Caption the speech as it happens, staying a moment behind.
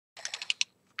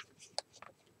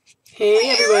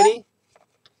Hey everybody,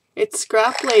 it's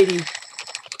Scrap Lady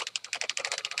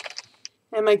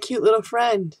and my cute little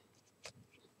friend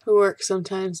who works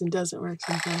sometimes and doesn't work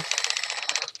sometimes.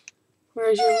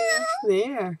 Where's your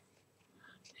there?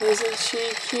 Isn't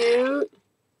she cute?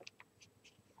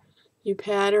 You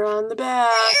pat her on the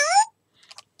back.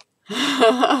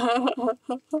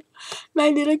 My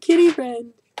little kitty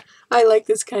friend. I like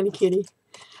this kind of kitty.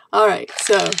 Alright,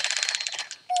 so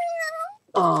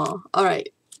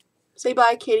alright. Say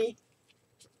bye, kitty.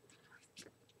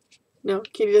 No,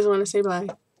 kitty doesn't want to say bye.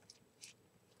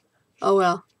 Oh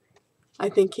well. I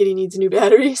think kitty needs new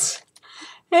batteries.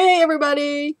 Hey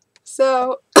everybody!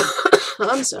 So,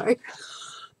 I'm sorry.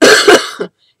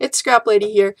 It's Scrap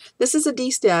Lady here. This is a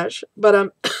DESTASH,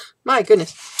 but my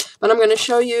goodness. But I'm going to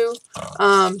show you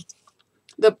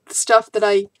the stuff that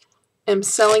I am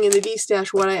selling in the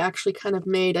DESTASH, what I actually kind of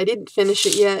made. I didn't finish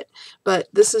it yet, but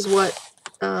this is what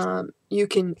you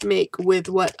can make with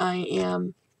what I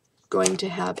am going to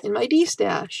have in my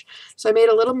DESTASH. So I made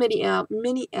a little mini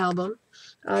album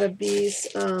out of these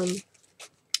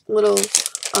little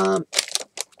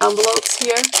envelopes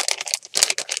here.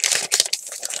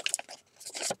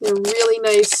 They're really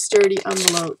nice, sturdy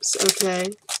envelopes,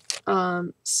 okay?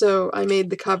 So I made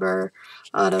the cover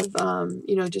out of,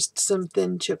 just some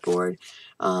thin chipboard.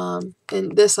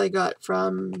 And this I got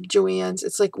from Joann's.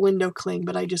 It's like window cling,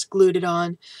 but I just glued it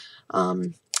on.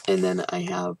 And then I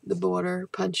have the border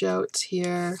punch outs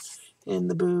here and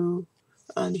the boo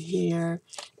on here.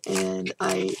 And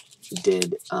I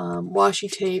did washi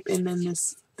tape and then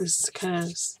this kind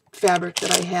of fabric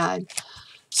that I had.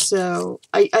 So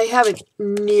I haven't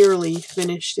nearly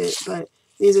finished it, but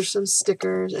these are some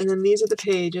stickers, and then these are the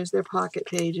pages. They're pocket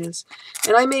pages.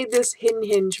 And I made this hidden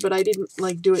hinge, but I didn't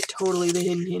like do it totally the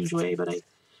hidden hinge way, but I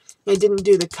didn't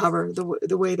do the cover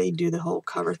the way they do the whole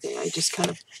cover thing. I just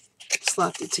kind of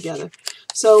slapped it together.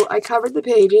 So I covered the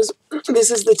pages.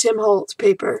 This is the Tim Holtz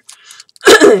paper.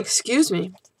 Excuse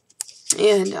me.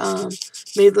 And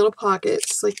made little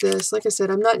pockets like this. Like I said,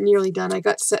 I'm not nearly done. I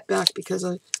got set back because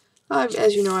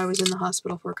as you know, I was in the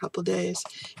hospital for a couple of days.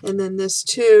 And then this,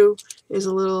 too, is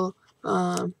a little,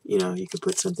 you could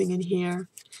put something in here.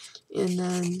 And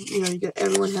then,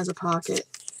 everyone has a pocket.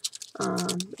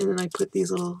 And then I put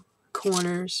these little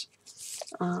corners.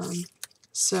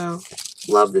 So,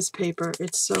 love this paper.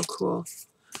 It's so cool.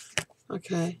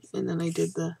 Okay, and then I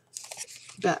did the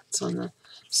bats on the...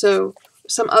 So,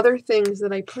 some other things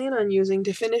that I plan on using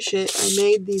to finish it, I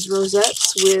made these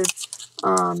rosettes with...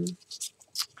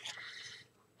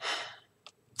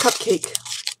 cupcake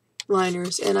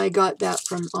liners, and I got that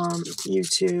from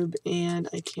YouTube, and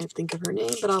I can't think of her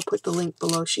name, but I'll put the link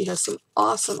below. She has some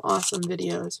awesome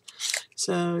videos.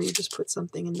 So you just put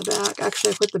something in the back.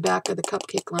 Actually, I put the back of the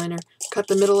cupcake liner, cut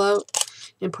the middle out,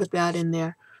 and put that in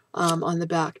there on the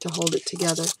back to hold it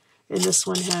together. And this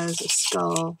one has a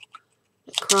skull,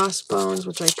 crossbones,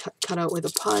 which I cut out with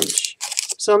a punch.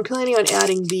 So I'm planning on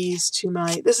adding these to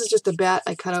my, this is just a bat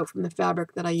I cut out from the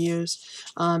fabric that I use,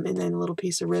 and then a little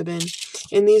piece of ribbon.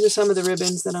 And these are some of the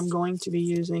ribbons that I'm going to be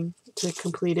using to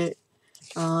complete it,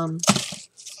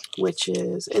 which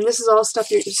is, and this is all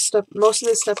stuff, most of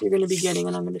this stuff you're going to be getting,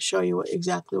 and I'm going to show you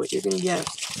exactly what you're going to get.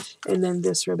 And then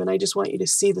this ribbon, I just want you to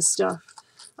see the stuff,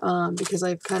 because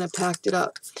I've kind of packed it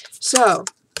up. So,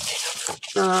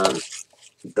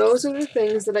 those are the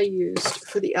things that I used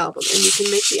for the album, and you can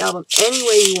make the album any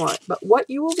way you want. But what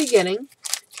you will be getting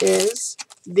is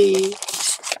the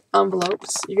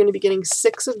envelopes. You're going to be getting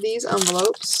 6 of these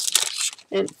envelopes,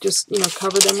 and just,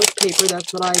 cover them with paper.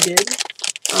 That's what I did.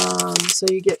 So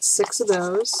you get 6 of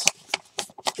those.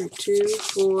 2,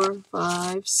 4,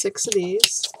 5, 6 of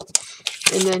these.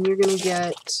 And then you're going to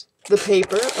get the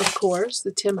paper, of course,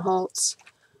 the Tim Holtz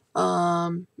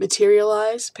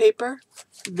materialized paper.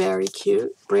 Very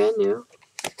cute, brand new.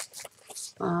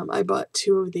 I bought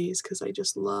 2 of these because I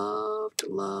just loved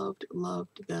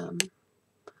them.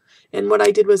 And what I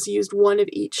did was used 1 of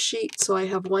each sheet, so I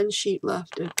have 1 sheet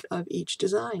left of each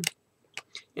design.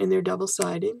 And they're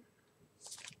double-sided.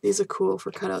 These are cool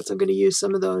for cutouts. I'm going to use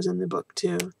some of those in the book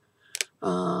too.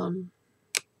 I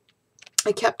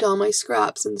kept all my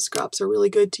scraps, and the scraps are really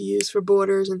good to use for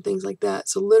borders and things like that.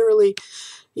 So literally,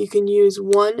 you can use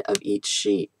 1 of each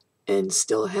sheet and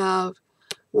still have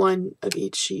 1 of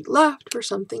each sheet left for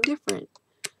something different.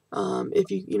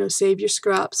 If you save your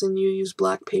scraps and you use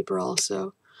black paper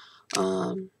also.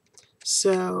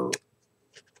 So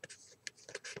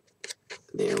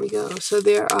there we go. So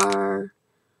there are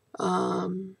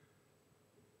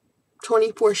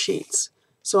 24 sheets.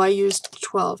 So I used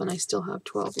 12 and I still have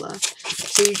 12 left.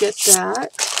 So you get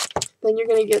that. Then you're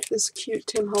going to get this cute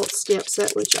Tim Holtz stamp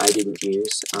set, which I didn't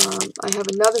use. I have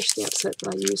another stamp set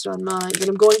that I used on mine, that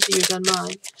I'm going to use on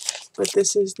mine. But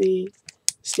this is the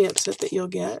stamp set that you'll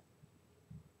get.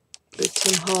 The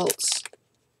Tim Holtz.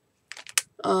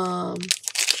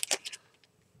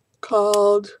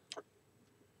 Called,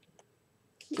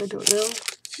 I don't know,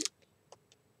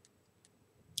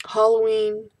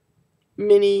 Halloween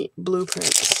Mini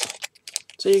Blueprints.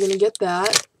 So you're going to get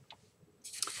that.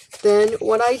 Then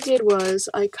what I did was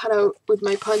I cut out with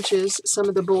my punches some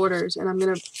of the borders, and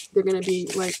they're gonna be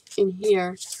like in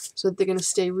here, so that they're gonna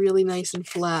stay really nice and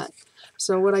flat.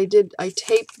 So what I did, I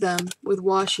taped them with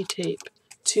washi tape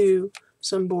to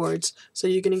some boards. So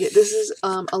you're gonna get, this is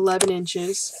 11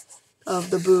 inches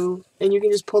of the boo, and you can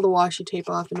just pull the washi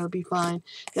tape off and it'll be fine.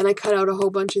 Then I cut out a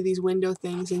whole bunch of these window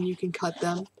things, and you can cut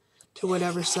them to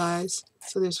whatever size.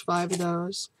 So there's 5 of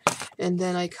those. And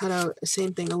then I cut out the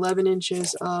same thing, 11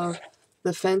 inches of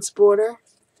the fence border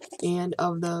and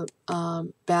of the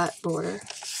bat border.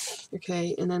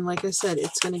 Okay, and then like I said,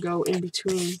 it's going to go in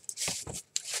between.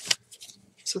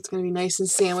 So it's going to be nice and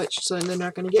sandwiched, so they're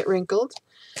not going to get wrinkled.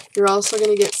 You're also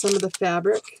going to get some of the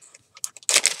fabric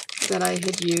that I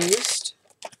had used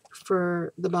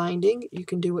for the binding. You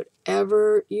can do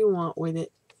whatever you want with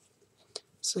it.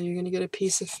 So you're going to get a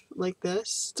piece of like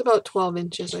this. It's about 12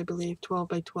 inches, I believe, 12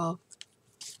 by 12.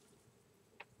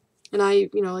 And I,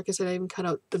 like I said, I even cut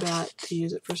out the bat to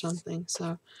use it for something. So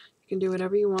you can do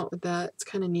whatever you want with that. It's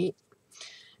kind of neat.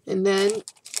 And then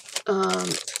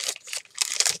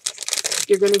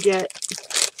you're going to get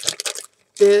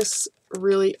this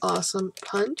really awesome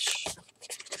punch.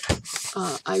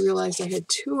 I realized I had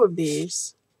 2 of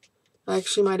these. I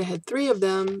actually might have had 3 of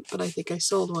them, but I think I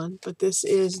sold one. But this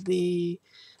is the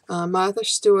Martha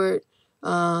Stewart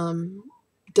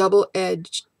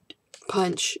double-edged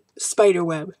punch spider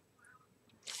web.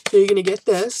 So you're going to get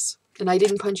this, and I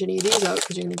didn't punch any of these out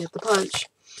because you're going to get the punch.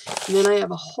 And then I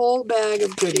have a whole bag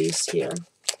of goodies here.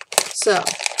 So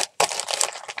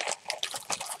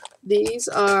these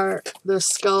are the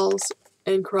skulls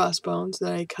and crossbones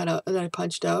that I cut out, that I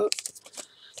punched out.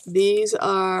 These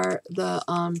are the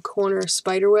corner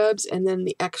spider webs, and then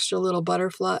the extra little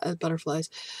bats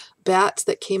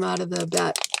that came out of the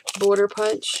bat border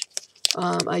punch.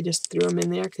 I just threw them in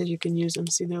there because you can use them.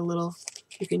 See, they're little.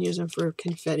 You can use them for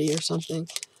confetti or something.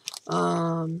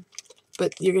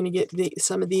 But you're going to get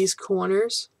some of these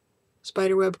corners,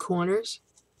 spiderweb corners.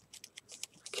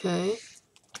 Okay,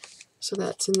 so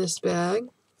that's in this bag.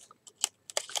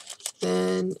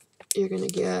 Then you're going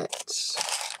to get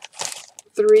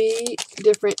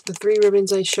the 3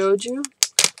 ribbons I showed you,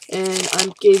 and I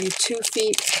gave you 2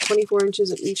 feet, 24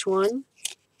 inches of each one.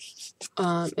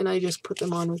 And I just put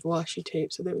them on with washi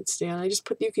tape so they would stay on.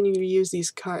 You can even use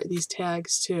these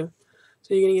tags too.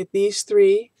 So you're going to get these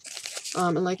 3,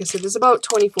 and like I said, there's about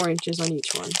 24 inches on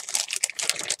each one.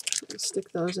 So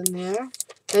stick those in there.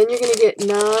 Then you're going to get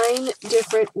 9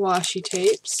 different washi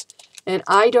tapes, and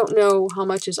I don't know how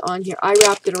much is on here. I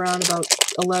wrapped it around about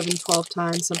 11, 12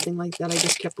 times, something like that. I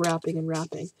just kept wrapping and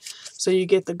wrapping. So you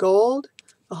get the gold,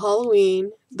 the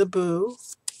Halloween, the boo.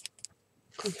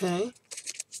 Okay.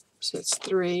 So that's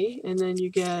 3, and then you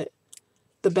get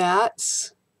the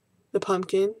bats, the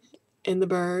pumpkin, and the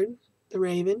bird, the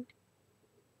raven.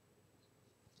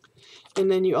 And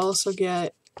then you also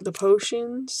get the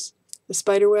potions, the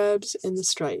spider webs, and the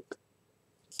stripe.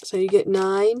 So you get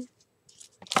 9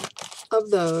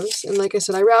 of those. And like I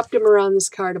said, I wrapped them around this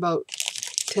card about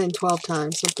 10, 12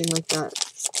 times, something like that.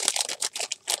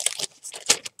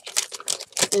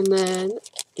 And then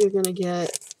you're going to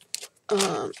get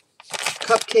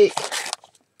cupcake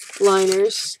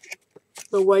liners,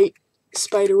 the white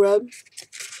spider web,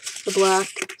 the black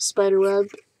spider web,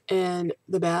 and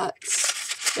the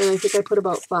bats. And I think I put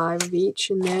about 5 of each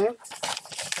in there.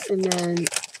 And then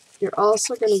you're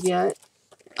also going to get,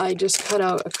 I just cut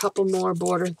out a couple more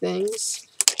border things.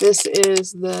 This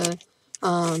is the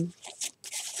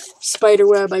spider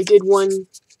web. I did one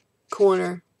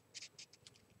corner,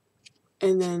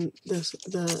 and then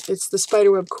it's the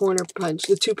spider web corner punch,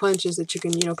 the 2 punches that you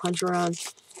can punch around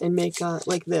and make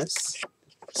like this.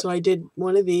 So I did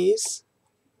one of these,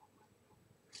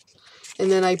 and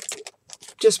then I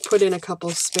just put in a couple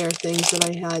spare things that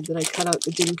I had that I cut out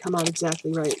that didn't come out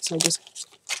exactly right, so I just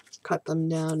cut them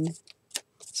down.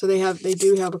 So they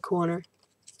do have a corner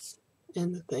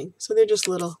and the thing. So they're just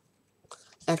little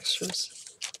extras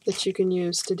that you can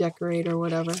use to decorate or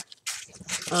whatever.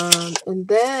 And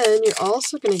then you're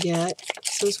also going to get,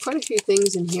 so there's quite a few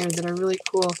things in here that are really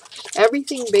cool.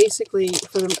 Everything basically,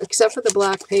 except for the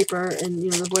black paper and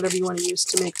whatever you want to use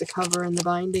to make the cover and the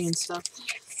binding and stuff.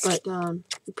 But you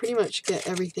pretty much get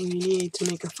everything you need to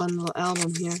make a fun little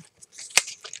album here.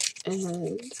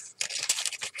 And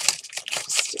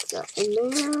stick that in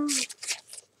there.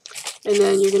 And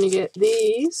then you're going to get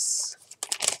these,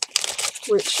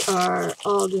 which are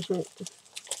all different.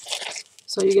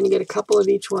 So you're going to get a couple of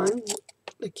each one.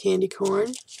 The candy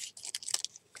corn,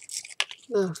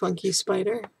 the funky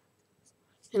spider,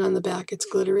 and on the back it's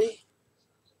glittery.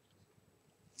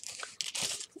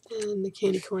 And the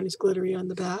candy corn is glittery on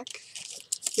the back.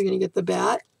 You're going to get the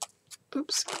bat,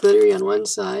 oops, glittery on one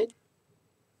side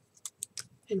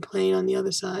and plain on the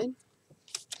other side.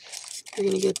 You're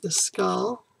going to get the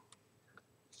skull,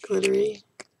 glittery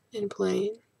and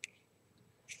plain.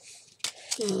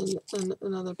 And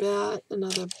another bat,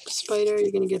 another spider.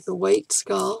 You're going to get the white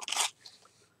skull.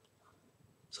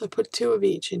 So I put 2 of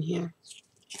each in here.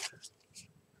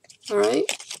 Alright,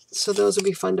 so those will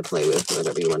be fun to play with,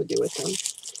 whatever you want to do with them.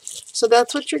 So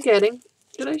that's what you're getting.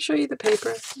 Did I show you the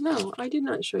paper? No, I did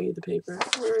not show you the paper.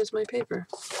 Where is my paper?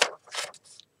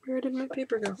 Where did my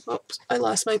paper go? Oops, I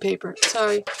lost my paper.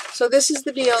 Sorry. So this is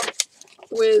the deal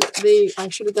with the, I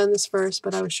should have done this first,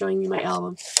 but I was showing you my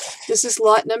album. This is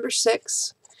lot number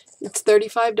 6. It's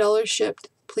 $35 shipped.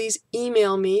 Please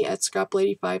email me at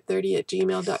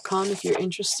scraplady530@gmail.com if you're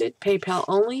interested. PayPal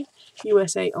only,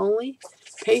 USA only.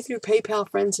 Pay through PayPal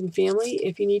friends and family.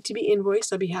 If you need to be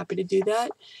invoiced, I'll be happy to do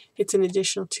that. It's an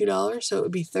additional $2, so it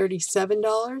would be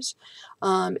 $37.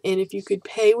 And if you could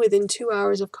pay within 2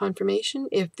 hours of confirmation,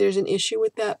 if there's an issue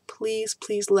with that, please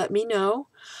let me know.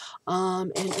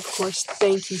 And of course,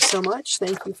 thank you so much.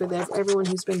 Thank you for everyone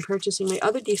who's been purchasing my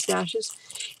other DESTASHes.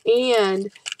 And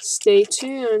stay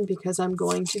tuned because I'm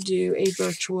going to do a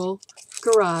virtual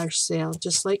garage sale,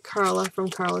 just like Carla from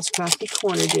Carla's Crafty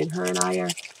Corner did. Her and I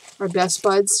are best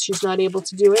buds. She's not able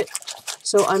to do it,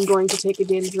 so I'm going to take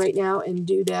advantage right now and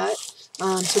do that.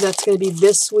 So that's going to be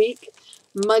this week.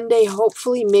 Monday,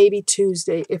 hopefully, maybe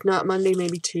Tuesday. If not Monday,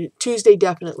 maybe Tuesday,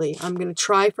 definitely. I'm going to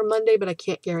try for Monday, but I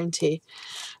can't guarantee.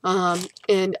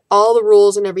 And all the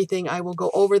rules and everything, I will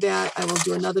go over that. I will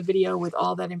do another video with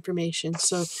all that information.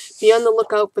 So be on the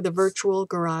lookout for the virtual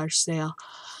garage sale.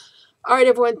 All right,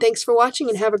 everyone, thanks for watching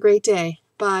and have a great day.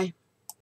 Bye.